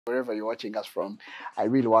wherever you're watching us from. I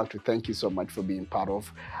really want to thank you so much for being part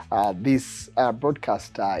of this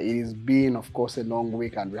broadcast. It has been, of course, a long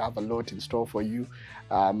week, and we have a lot in store for you.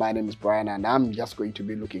 My name is Brian, and I'm just going to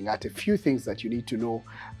be looking at a few things that you need to know,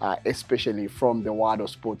 especially from the world of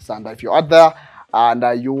sports. And if you're out there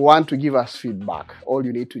and you want to give us feedback, all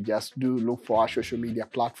you need to just do, look for our social media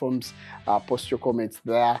platforms, post your comments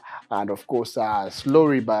there, and of course,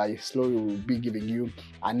 slowly by slowly, we'll be giving you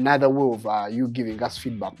another way of you giving us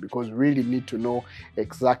feedback, because we really need to know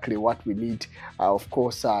exactly what we need, of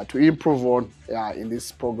course, to improve on in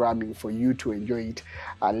this programming for you to enjoy it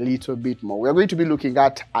a little bit more. We're going to be looking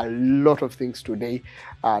at a lot of things today,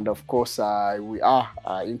 and of course, we are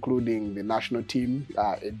including the national team.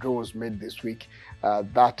 A draw was made this week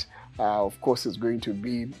that of course is going to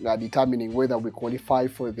be determining whether we qualify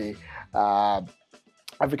for the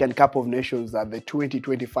African Cup of Nations, the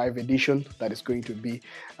 2025 edition that is going to be,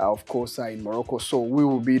 of course, in Morocco. So we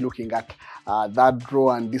will be looking at that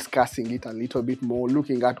draw and discussing it a little bit more,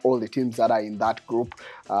 looking at all the teams that are in that group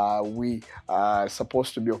we are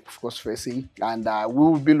supposed to be, of course, facing. And we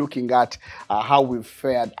will be looking at how we've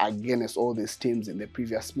fared against all these teams in the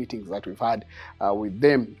previous meetings that we've had with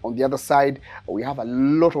them. On the other side, we have a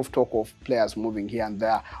lot of talk of players moving here and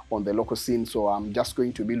there on the local scene. So I'm just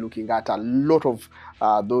going to be looking at a lot of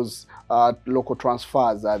those local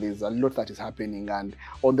transfers. There's a lot that is happening, and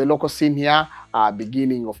on the local scene here,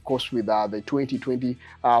 beginning of course with the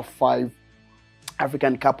 2025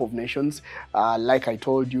 African Cup of Nations. Like I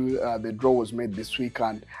told you, the draw was made this week,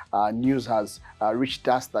 and news has reached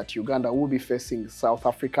us that Uganda will be facing South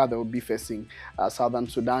Africa, they will be facing Southern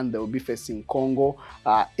Sudan, they will be facing Congo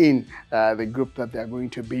in the group that they are going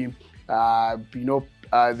to be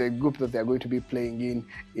the group that they're going to be playing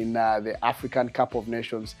in the African Cup of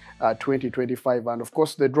Nations 2025. And of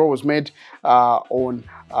course, the draw was made on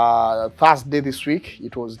Thursday this week.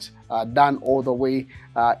 It was done all the way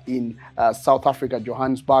in South Africa,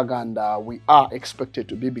 Johannesburg, and we are expected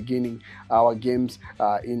to be beginning our games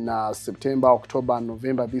in September, October, and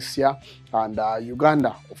November this year. And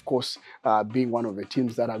Uganda, of course, being one of the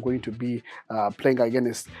teams that are going to be playing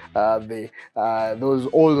against all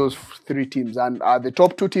those three teams, and the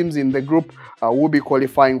top two teams in the group will be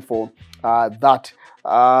qualifying for that.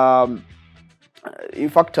 In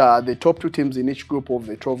fact, the top two teams in each group of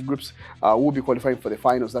the 12 groups will be qualifying for the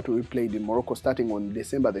finals that will be played in Morocco starting on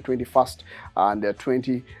December the 21st and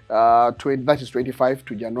that is 25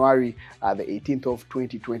 to January the 18th of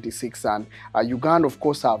 2026. And Uganda, of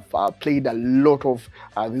course, have played a lot of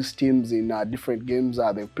these teams in different games.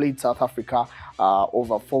 They've played South Africa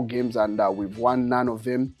over 4 games, and we've won none of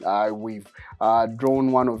them. We've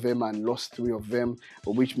drawn 1 of them and lost 3 of them,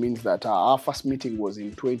 which means that our first meeting was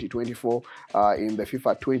in 2024 in the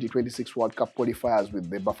FIFA 2026 World Cup qualifiers with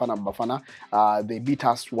the Bafana. They beat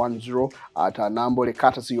us 1-0 at Nambole,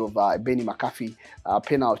 courtesy of Benny McCarthy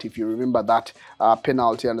penalty, if you remember that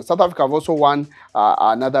penalty. And South Africa have also won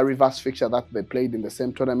another reverse fixture that they played in the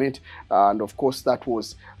same tournament, and of course that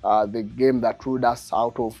was the game that ruled us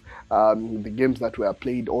out of the games that were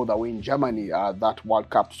played all the way in Germany, that World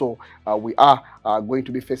Cup. So we are going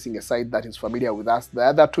to be facing a side that is familiar with us. The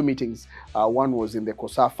other 2 meetings, one was in the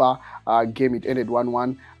Kosafa game, it ended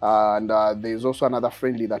 1-1, and there's also another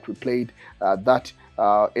friendly that we played that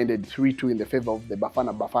ended 3-2 in the favor of the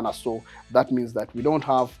Bafana. So that means that we don't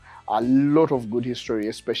have a lot of good history,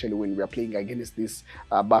 especially when we are playing against this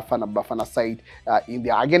Bafana side. In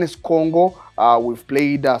the against Congo, we've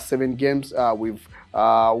played 7 games. We've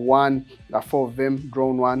won 4 of them,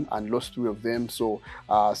 drawn 1, and lost 3 of them. So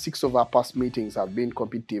 6 of our past meetings have been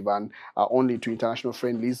competitive, and only 2 international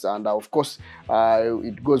friendlies. And of course,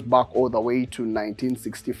 it goes back all the way to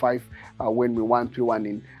 1965 when we won 3-1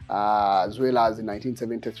 in as well as in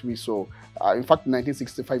 1973. So in fact, in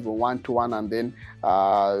 1965 we won 2-1, and then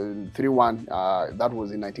 3-1. That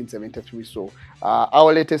was in 1973. So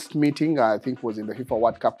our latest meeting, I think, was in the FIFA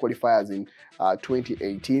World Cup qualifiers in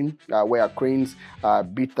 2018, where Cranes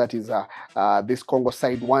beat, that is this Congo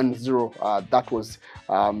side 1-0. That was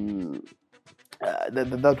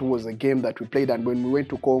that was a game that we played, and when we went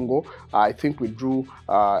to Congo, I think we drew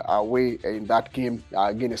away in that game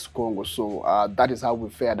against Congo. So that is how we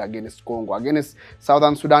fared against Congo. Against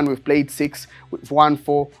Southern Sudan, we've played 6, we've won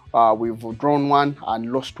 4, we've drawn 1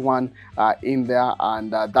 and lost 1 in there,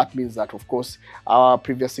 and that means that, of course, our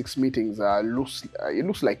previous 6 meetings it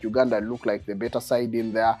looks like Uganda looked like the better side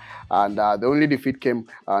in there, and the only defeat came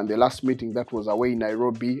in the last meeting that was away in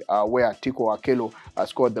Nairobi, where Tiko Akelo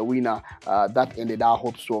scored the winner. That ended our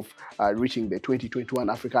hopes of reaching the 2021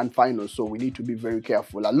 African finals. So we need to be very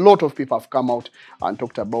careful. A lot of people have come out and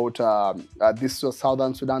talked about this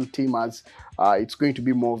Southern Sudan team as It's going to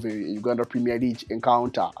be more of a Uganda Premier League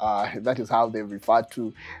encounter. That is how they refer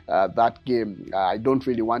to that game. I don't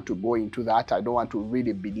really want to go into that. I don't want to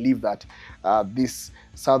really believe that this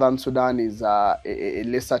Southern Sudan is a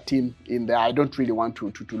lesser team in there. I don't really want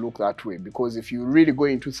to look that way, because if you really go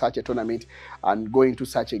into such a tournament and go into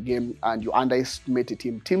such a game and you underestimate a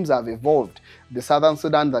team, teams have evolved. The Southern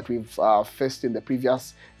Sudan that we've faced in the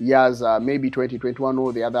previous years, maybe 2021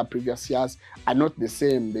 or the other previous years, are not the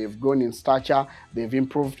same. They've grown in stature, they've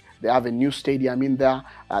improved. They have a new stadium in there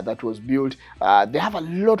that was built. They have a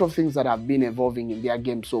lot of things that have been evolving in their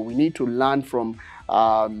game. So we need to learn from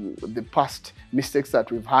the past mistakes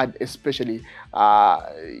that we've had, especially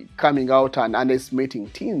coming out and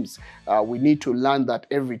underestimating teams. We need to learn that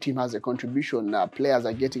every team has a contribution. Players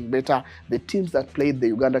are getting better. The teams that played the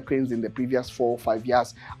Uganda Cranes in the previous 4 or 5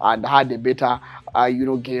 years and had a better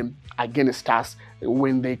game against us,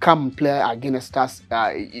 when they come and play against us,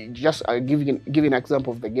 just giving an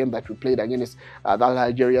example of the game that we played against the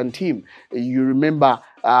Nigerian team. You remember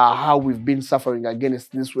how we've been suffering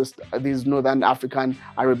against these Northern African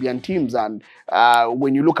Arabian teams, and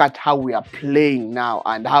when you look at how we are playing now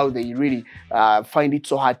and how they really find it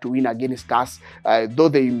so hard to win against us, though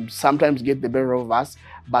they sometimes get the better of us,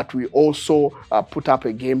 but we also put up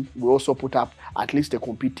a game. We also put up at least a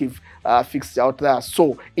competitive fixture out there.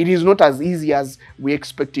 So it is not as easy as we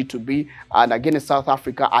expect it to be. And against South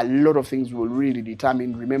Africa, a lot of things will really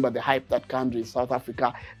determine. Remember the hype that comes with South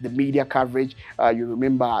Africa, the media coverage. You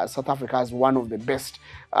remember South Africa is one of the best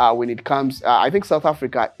when it comes. I think South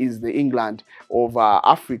Africa is the England of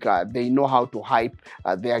Africa. They know how to hype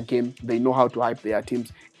their game. They know how to hype their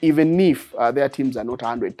teams. Even if their teams are not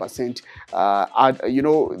 100%,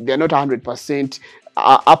 they're not 100%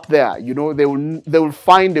 up there. They will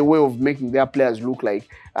find a way of making their players look like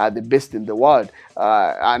the best in the world.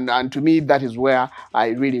 And to me, that is where I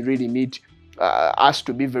really need us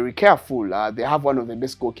to be very careful. They have one of the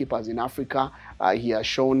best goalkeepers in Africa. He has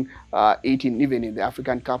shown 18, even in the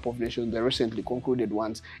African Cup of Nations, the recently concluded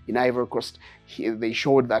ones in Ivory Coast. They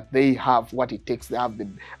showed that they have what it takes. They have the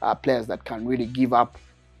players that can really give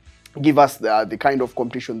us the kind of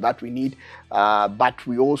competition that we need, but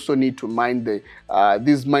we also need to mind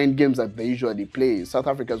these mind games that they usually play. South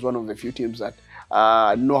Africa is one of the few teams that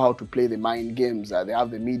know how to play the mind games. They have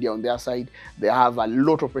the media on their side. They have a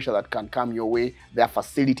lot of pressure that can come your way. Their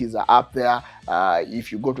facilities are up there.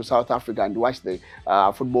 If you go to South Africa and watch the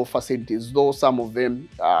football facilities, though some of them,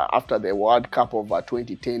 after the World Cup of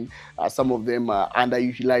 2010, some of them are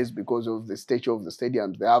underutilized because of the stature of the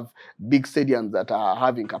stadiums. They have big stadiums that are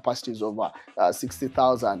having capacities over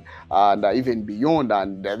 60,000 and even beyond.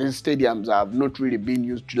 And these stadiums have not really been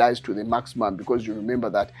utilized to the maximum, because you remember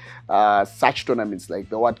that such tournaments like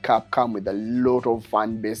the World Cup come with a lot of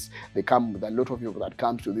fan base. They come with a lot of people that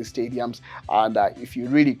comes to these stadiums. And if you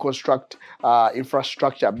really construct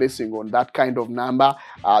infrastructure basing on that kind of number,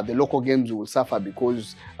 the local games will suffer,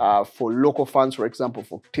 because for local fans, for example,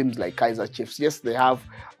 for teams like Kaizer Chiefs, yes, they have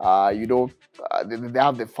they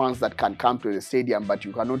have the fans that can come to the stadium, but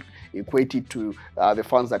you cannot equate it to the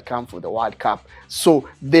fans that come for the World Cup. So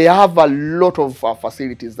they have a lot of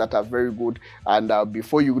facilities that are very good, and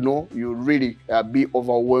before you know, you really be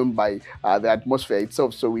overwhelmed by the atmosphere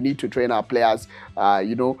itself. So we need to train our players,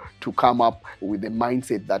 to come up with the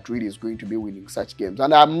mindset that really is going to be winning such games.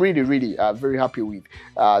 And I'm really very happy with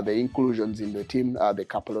the inclusions in the team. The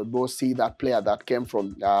Capolobossi, that player that came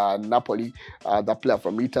from Napoli, that player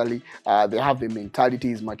from Italy, they have the mentality.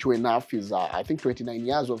 He's mature enough. He's I think 29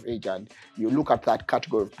 years of age, and you look at that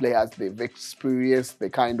category of players, they've experienced the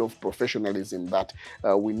kind of professionalism that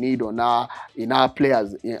we need in our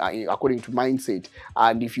players, according to mindset.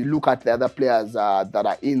 And if you look at the other players that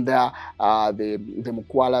are in there, the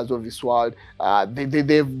Mukwalas of this world,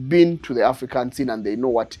 they've been to the African scene and they know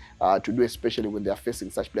what to do, especially when they are facing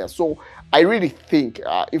such players. So I really think,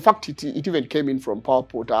 in fact, it even came in from Paul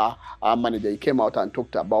Porter, our manager. He came out and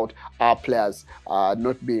talked about our players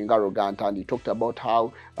not being arrogant, and he talked about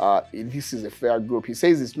how this is a fair group. He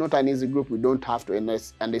says it's not an easy group. We don't have to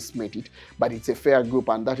underestimate it, but it's a fair group,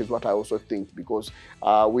 and that is what I also think, because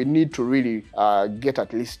we need to really get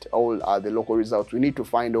at least all the local results. We need to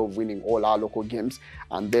find out winning all our local games,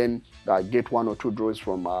 and then get 1 or 2 draws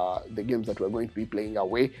from the games that we're going to be playing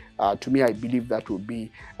away. To me, I believe that would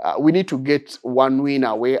be, we need to get 1 win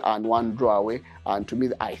away and 1 draw away. And to me,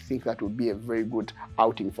 I think that would be a very good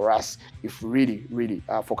outing for us if we really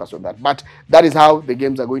focus on that. But that is how the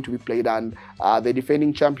games are going going to be played, and the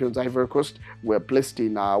defending champions Ivory Coast were placed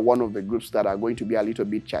in one of the groups that are going to be a little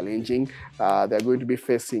bit challenging. They're going to be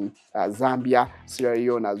facing Zambia, Sierra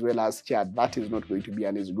Leone, as well as Chad. That is not going to be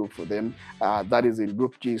an easy group for them. That is in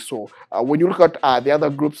Group G. So when you look at the other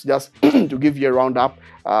groups, just to give you a roundup,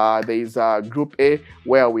 there is Group A,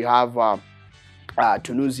 where we have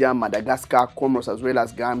Tunisia, Madagascar, Comoros, as well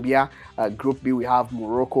as Gambia. Group B, we have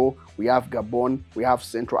Morocco, we have Gabon, we have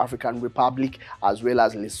Central African Republic, as well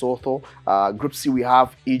as Lesotho. Group C, we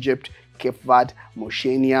have Egypt, Cape Verde,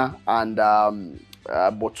 Mauritania, and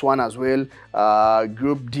Botswana as well.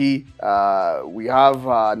 Group D, we have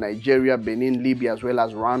Nigeria, Benin, Libya, as well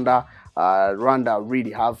as Rwanda. Rwanda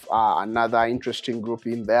really have another interesting group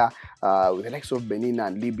in there with the likes of Benin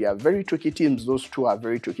and Libya. Very tricky teams. Those two are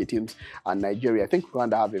very tricky teams. And Nigeria, I think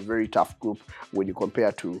Rwanda have a very tough group when you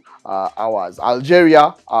compare to ours.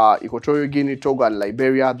 Algeria, Equatorial Guinea, Togo, and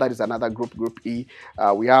Liberia. That is another group, Group E.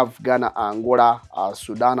 We have Ghana, Angola,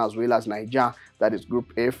 Sudan, as well as Niger. That is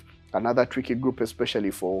Group F. Another tricky group,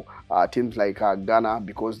 especially for teams like Ghana,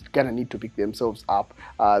 because Ghana need to pick themselves up.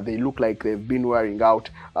 They look like they've been wearing out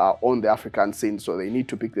on the African scene, so they need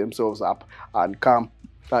to pick themselves up and come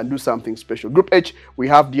and do something special. Group H, we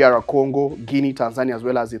have DR Congo, Guinea, Tanzania, as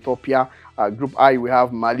well as Ethiopia. Group I, we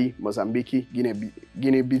have Mali, Mozambique,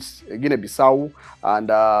 Guinea-Bissau, and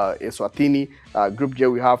Eswatini. Group J,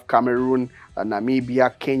 we have Cameroon,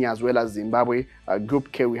 Namibia, Kenya, as well as Zimbabwe. Group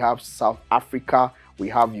K, we have South Africa, we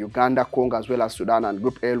have Uganda, Congo, as well as Sudan. And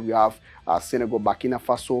Group L, we have Senegal, Burkina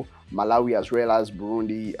Faso, Malawi, as well as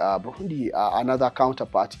Burundi. Another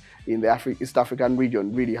counterpart in the East African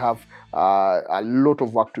region, really have a lot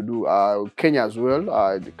of work to do. Kenya as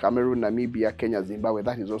well, Cameroon, Namibia, Kenya, Zimbabwe.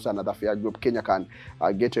 That is also another fair group. Kenya can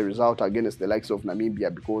get a result against the likes of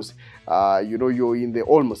Namibia because you know, you're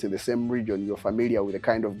almost in the same region. You're familiar with the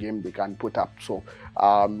kind of game they can put up. So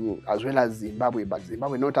as well as Zimbabwe, but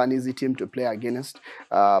Zimbabwe not an easy team to play against.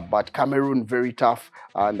 But Cameroon very tough,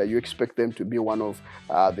 and you expect them to be one of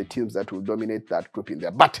the teams that will dominate that group in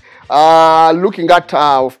there. But looking at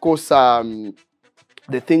of course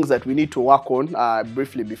the things that we need to work on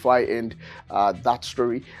briefly before I end that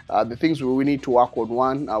story. The things we need to work on: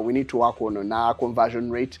 one, we need to work on our conversion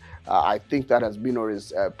rate. I think that has been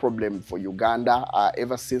always a problem for Uganda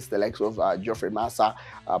ever since the likes of Geoffrey Massa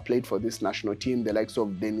played for this national team. The likes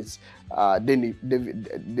of David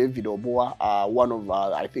Oboa, one of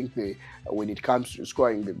I think when it comes to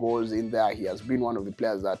scoring the goals in there, he has been one of the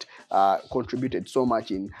players that contributed so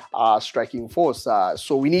much in striking force.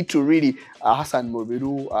 So we need to really Hassan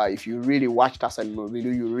Mobiru. If you really watched Hassan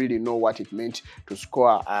Mobiru, you really know what it meant to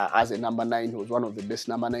score as a number 9. He was one of the best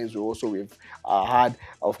number 9s we've had.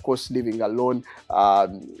 Of course, living alone,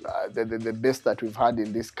 the best that we've had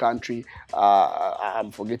in this country.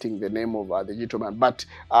 I'm forgetting the name of the gentleman, but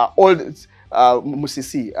all this,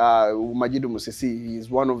 Musisi, Majidu Musisi, he is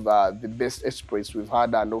one of the best experts we've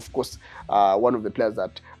had, and of course one of the players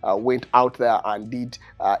that went out there and did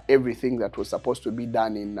everything that was supposed to be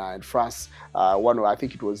done in France. I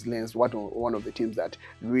think it was Lens, one of the teams that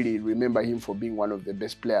really remember him for being one of the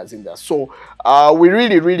best players in there. So we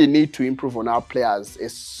really need to improve on our players,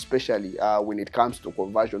 especially when it comes to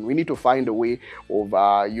conversion. We need to find a way of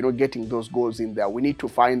getting those goals in there. We need to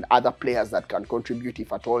find other players that can contribute,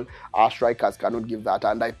 if at all our strikers cannot give that.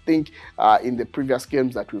 And I think in the previous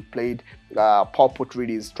games that we've played, Paul Pot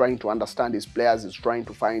really is trying to understand his players, is trying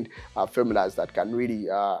to find formulas that can really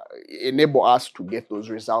enable us to get those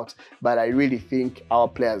results. But I really think our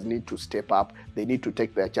players need to step up. They need to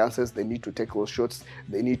take their chances. They need to take those shots.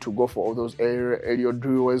 They need to go for all those aerial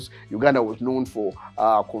duels. Uganda was known for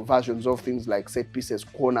conversions of things like set pieces,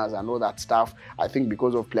 corners, and all that stuff. I think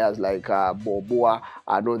because of players like Boboa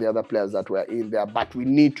and all the other players that were in there. But we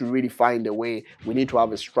need to really find a way. We need to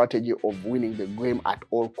have a strategy of winning the game at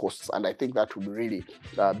all costs. And I think that would really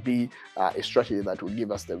be a strategy that will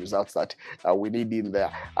give us the results that we need in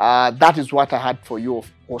there. That is what I had for you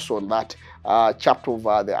also on that chapter of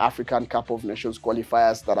the African Cup of Nations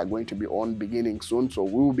qualifiers that are going to be on beginning soon. So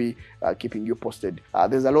we'll be keeping you posted.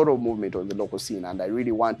 There's a lot of movement on the local scene, and I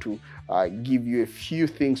really want to give you a few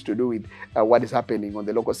things to do with what is happening on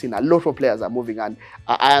the local scene. A lot of players are moving, and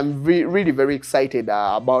I am really very excited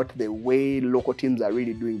about the way local teams are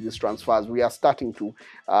really doing these transfers. We are starting to,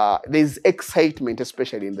 there's excitement,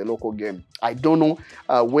 especially in the local game. I don't know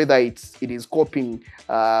whether it is coping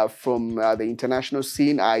from the international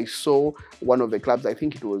scene. I saw one of the clubs, I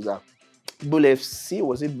think it was Bull FC,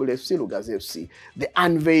 was it Bull FC, Lugazi FC? The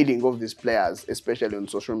unveiling of these players, especially on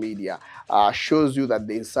social media, shows you that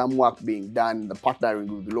there's some work being done, the partnering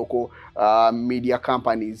with local media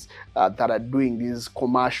companies that are doing these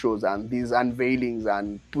commercials and these unveilings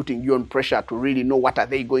and putting you on pressure to really know what are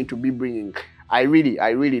they going to be bringing. I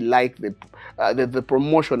really like the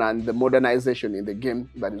promotion and the modernization in the game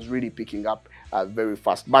that is really picking up very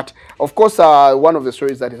fast. But of course, one of the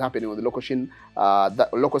stories that is happening on the local scene,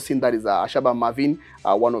 that is Ashaba Marvin,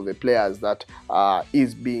 one of the players that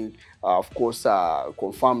is being of course,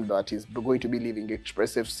 confirmed that he's going to be leaving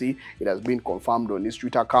Express FC. It has been confirmed on his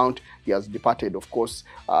Twitter account. He has departed, of course.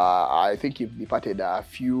 I think he departed a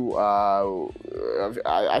few,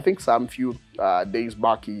 I think some few days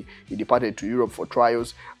back. He departed to Europe for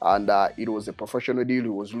trials, and it was a professional deal he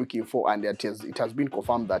was looking for. And it has been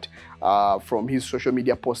confirmed that from his social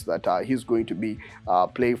media post that he's going to be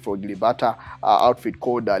playing for Gilibata outfit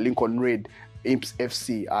called Lincoln Red Imps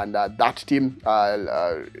FC, and that team,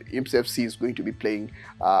 Imps FC, is going to be playing,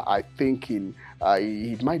 I think, he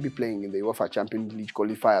might be playing in the UEFA Champions League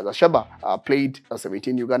qualifiers. Ashaba played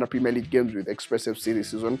 17 Uganda Premier League games with Express FC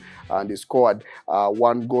this season, and he scored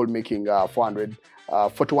 1 goal, making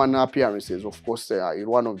 441 appearances. Of course, in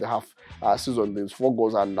one of the half season, there's 4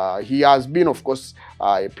 goals, and he has been, of course,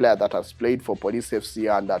 a player that has played for Police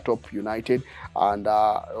FC and Top United, and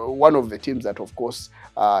one of the teams that, of course,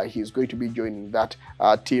 he's going to be joining that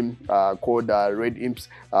team called Red Imps,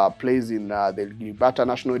 plays in the Gilibata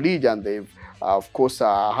National League, and they've of course,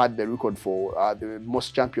 had the record for the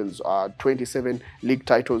most champions, 27 league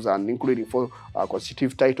titles, and including 4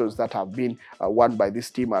 consecutive titles that have been won by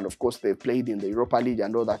this team. And of course, they've played in the Europa League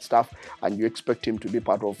and all that stuff, and you expect him to be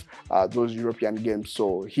part of those European games.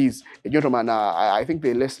 So he's a gentleman. I think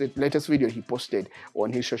the latest video he posted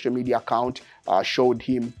on his social media account showed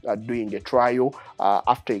him doing a trial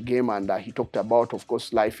after a game, and he talked about, of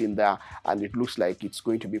course, life in there, and it looks like it's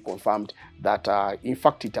going to be confirmed that, in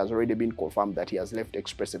fact, it has already been confirmed that he has left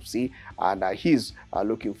Express FC, and he's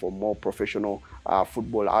looking for more professional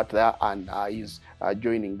football out there, and he's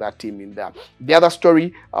joining that team in there. The other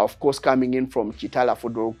story, of course, coming in from Chitala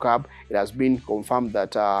Football Club, it has been confirmed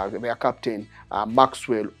that their captain,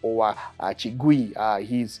 Maxwell or Chigui,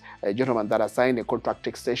 he's a gentleman that has signed a contract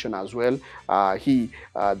extension as well.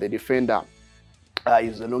 The defender,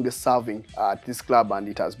 is the longest serving at this club, and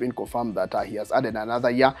it has been confirmed that he has added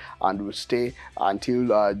another year and will stay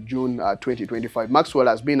until June 2025. Maxwell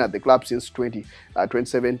has been at the club since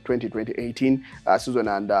 2018 season,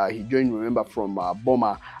 and he joined, remember, from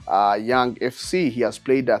Boma Young FC. He has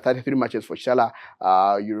played 33 matches for Shala,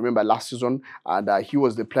 you remember, last season, and he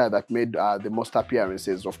was the player that made the most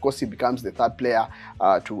appearances. Of course, he becomes the 3rd player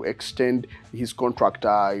to extend his contract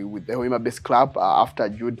with the Hoima-based club after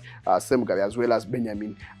Jude Semugabe, as well as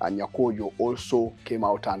Benjamin Nyakoyo also came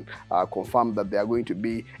out and confirmed that they are going to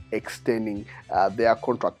be extending their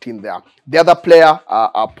contract in there. The other player,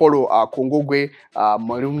 Apollo Kongogwe,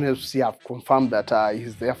 Maroon FC, have confirmed that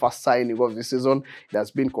he's their first signing of the season. It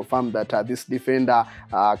has been confirmed that this defender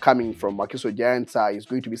coming from Wakiso Giants is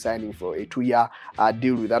going to be signing for a 2-year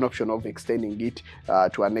deal with an option of extending it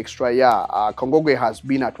to an extra year. Kongogwe has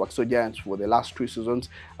been at Wakiso Giants for the last 2 seasons.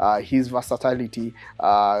 His versatility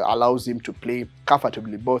allows him to play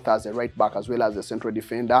comfortably both as a right back as well as a central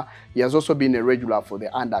defender. He has also been a regular for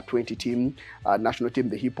the under-20 team, national team,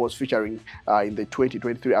 the Hippos, featuring in the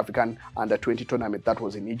 2023 African under-20 tournament that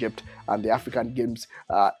was in Egypt, and the African Games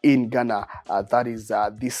in Ghana, that is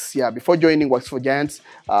this year. Before joining Wakiso Giants,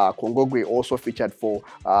 Kongogwe also featured for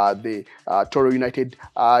the Toro United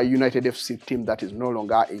FC team that is no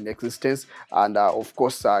longer in existence, and of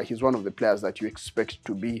course, he's one of the players that you expect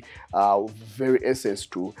to be very essence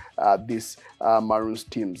to this Maroons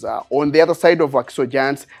teams. On the other side of Wakiso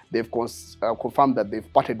Giants, they've confirmed that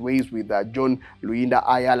they've parted ways with John Luinda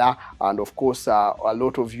Ayala, and of course, a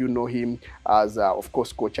lot of you know him as, of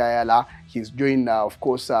course, Coach Ayala. He's joined,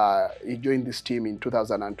 he joined this team in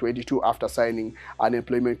 2022 after signing an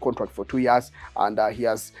employment contract for 2 years, and he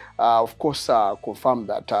has, of course, confirmed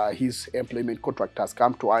that his employment contract has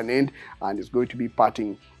come to an end and is going to be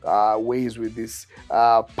parting ways with this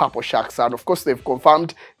Purple Sharks. And of course, they've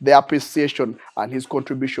confirmed their appreciation and his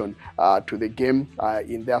contribution to the game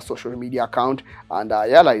in their social media account. And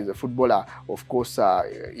Ayala is a footballer. Of course,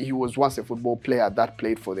 he was once a football player that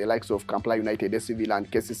played for the likes of Kampala United, AC Villa, and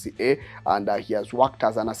KCCA. and he has worked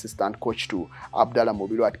as an assistant coach to Abdallah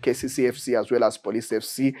Mobilo at KCCFC as well as Police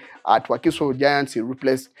FC. At Wakiso Giants,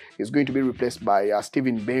 he's going to be replaced by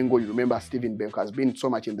Stephen Bengo. You remember Stephen Bengo has been so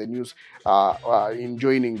much in the news in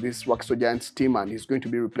joining this Wakiso Giants team, and he's going to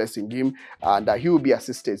be replacing him. And he will be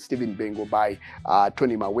assisted, Stephen Bengo, by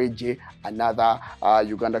Tony Maweje, another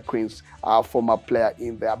Uganda Cranes former player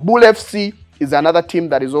in there. Bull FC is another team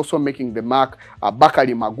that is also making the mark.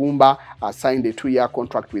 Bakari Magumba signed a 2-year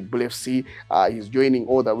contract with Bull FC. He's joining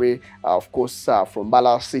all the way, of course, from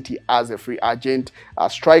Bala City as a free agent.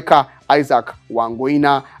 Striker Isaac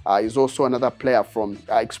Wangoina is also another player from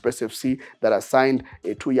Express FC that has signed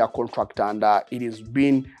a 2-year contract, and it has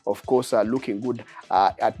been, of course, looking good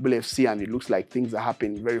at Bull FC, and it looks like things are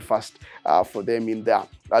happening very fast for them in there.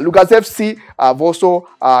 Lugazi FC have also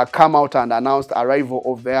come out and announced arrival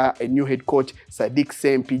of their new head coach, Sadiq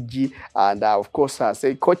Sempigi, and of course,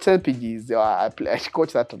 Coach Sempigi is a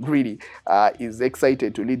coach that really is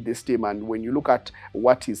excited to lead this team. And when you look at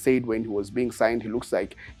what he said when he was being signed, he looks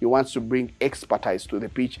like he wants to bring expertise to the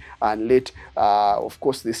pitch and let, of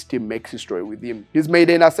course, this team make history with him. His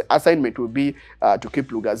maiden assignment will be to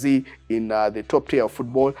keep Lugazi in the top tier of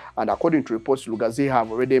football, and according to reports, Lugazi have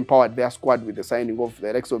already empowered their squad with the signing of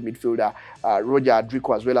the likes of midfielder Roger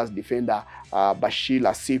Adrico as well as defender Bashir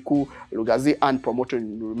Asiku. Lugazi earned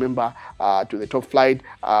promotion, remember, to the top flight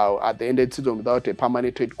at the end of the season without a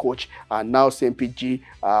permanent head coach, and now CMPG,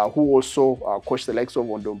 who also coached the likes of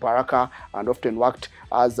Ondom Baraka and often worked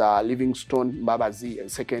as Livingstone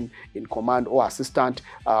Mbabazi, second in command or assistant,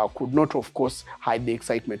 could not, of course, hide the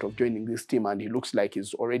excitement of joining this team, and he looks like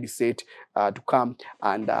he's already set to come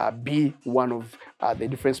and be one of the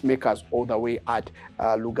difference makers all the way at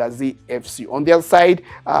Lugazi FC. On the other side,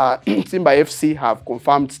 Simba FC have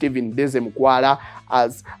confirmed Stephen Dezemukwala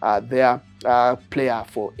as their player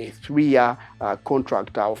for a 3-year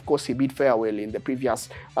contract. Of course, he bid farewell in the previous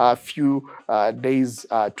few days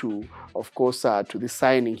to, of course, to the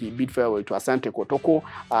signing. He bid farewell to Asante Kotoko,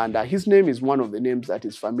 and his name is one of the names that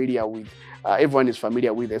is familiar with, everyone is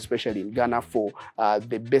familiar with, especially in Ghana, for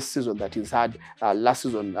the best season that he's had last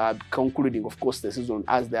season, concluding, of course, the season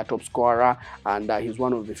as their top scorer, and he's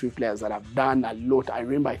one of the few players that have done a lot. I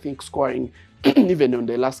remember, I think, scoring even on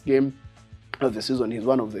the last game of the season. He's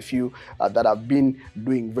one of the few that have been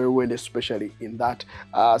doing very well, especially in that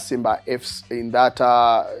Simba F's, in that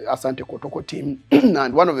Asante Kotoko team.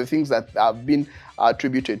 And one of the things that have been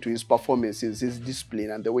attributed to his performance is his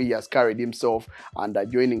discipline and the way he has carried himself. And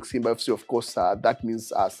joining Simba FC, of course, that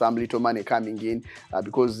means some little money coming in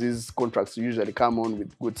because these contracts usually come on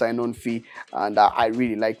with good sign-on fee. And I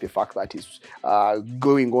really like the fact that he's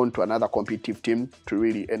going on to another competitive team to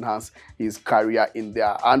really enhance his career in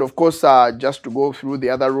there. And of course, just to go through the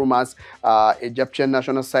other rumors, Egyptian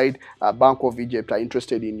national side, Bank of Egypt are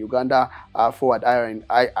interested in Uganda forward Alan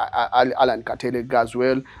Katelega as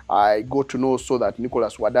well. I got to know so that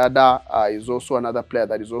Nicholas Wadada is also another player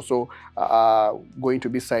that is also going to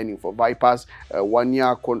be signing for Vipers. 1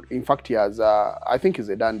 year, in fact, he has, I think it's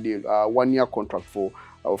a done deal, 1 year contract for,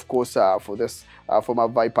 of course, for this former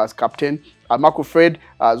Vipers captain. Marco Fred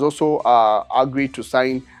has also agreed to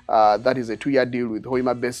sign. That is a 2-year deal with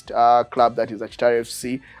Hoima-based club, that is Achitara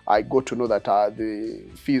FC. I got to know that the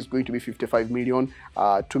fee is going to be 55 million,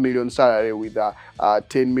 2 million salary with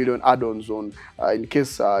 10 million add-ons on in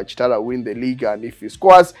case Chitara win the league, and if he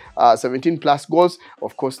scores 17 plus goals,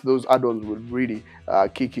 of course those add-ons will really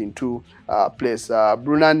kick into place.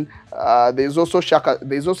 Brunan, there's also Shaka.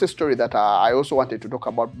 There's also a story that I also wanted to talk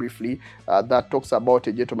about briefly that talks about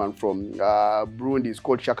a gentleman from Burundi. Is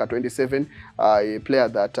called Shaka 27, a player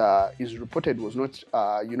that is reported was not,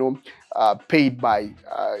 paid by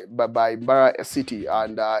Mbara City,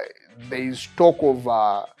 and there is talk of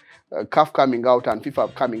CAF coming out and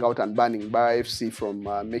FIFA coming out and banning Mbara FC from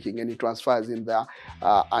making any transfers in there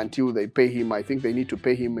until they pay him. I think they need to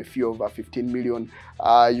pay him a fee of 15 million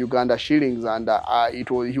Uganda shillings, and he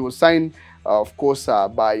was signed, of course,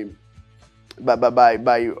 by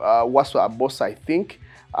Waswa Boss, I think,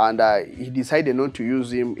 and he decided not to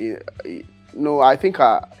use him. No, I think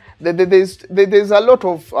there's a lot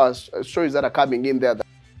of stories that are coming in there that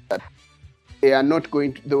they are not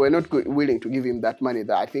going to, they were not willing to give him that money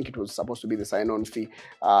that I think it was supposed to be the sign-on fee.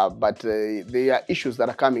 But there are issues that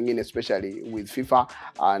are coming in, especially with FIFA,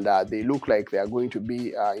 and they look like they are going to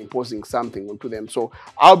be imposing something onto them. So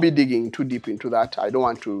I'll be digging too deep into that. I don't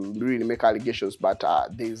want to really make allegations, but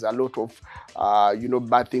there's a lot of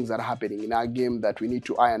bad things that are happening in our game that we need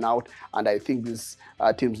to iron out, and I think these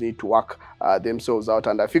teams need to work themselves out.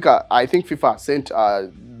 And I think FIFA sent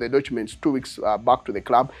the documents 2 weeks back to the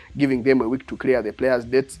club, giving them a week to clear the players'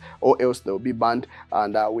 debts, or else they'll be banned.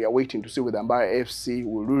 And we are waiting to see whether Mbara FC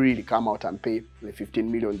will really come out and pay the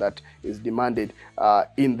 15 million that is demanded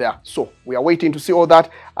in there. So we are waiting to see all that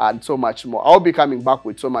and so much more. I'll be coming back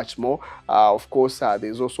with so much more. Of course,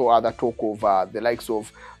 there's also other talk of the likes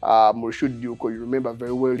of Murshid Duko. You remember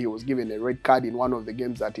very well, he was given a red card in one of the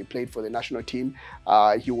games that he played for the national team.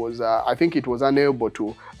 He was, I think it was unable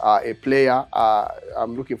to a player,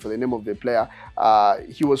 I'm looking for the name of the player,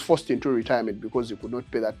 he was forced into retirement because he could not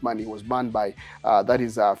pay that money. He was banned by, that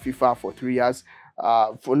is FIFA for 3 years.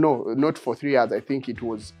 Not for 3 years, I think it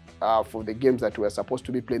was for the games that were supposed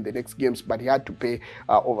to be playing the next games, but he had to pay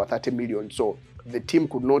over 30 million. So the team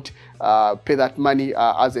could not pay that money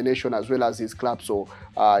as a nation as well as his club. So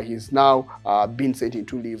he's now been sent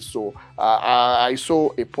into leave. So I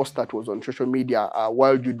saw a post that was on social media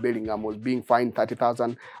while Jude Bellingham was being fined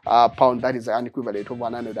 £30,000. That is an equivalent of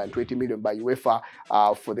 120 million by UEFA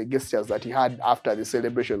for the gestures that he had after the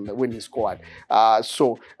celebration when he scored.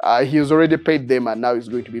 So he's already paid them, and now he's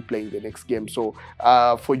going to be playing the next game. So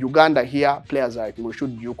for Uganda here, players like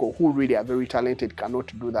Murshid Yuko, who really are very talented,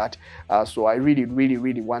 cannot do that. So I really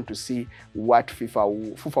want to see what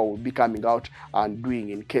FIFA will be coming out and doing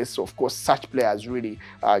in case, of course, such players really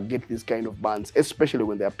get these kind of bans, especially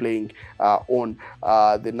when they're playing on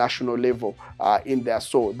the national level in there.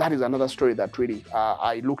 So that is another story that really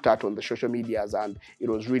I looked at on the social medias, and it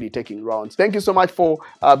was really taking rounds. Thank you so much for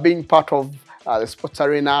being part of the Sports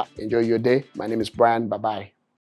Arena. Enjoy your day. My name is Brian. Bye-bye.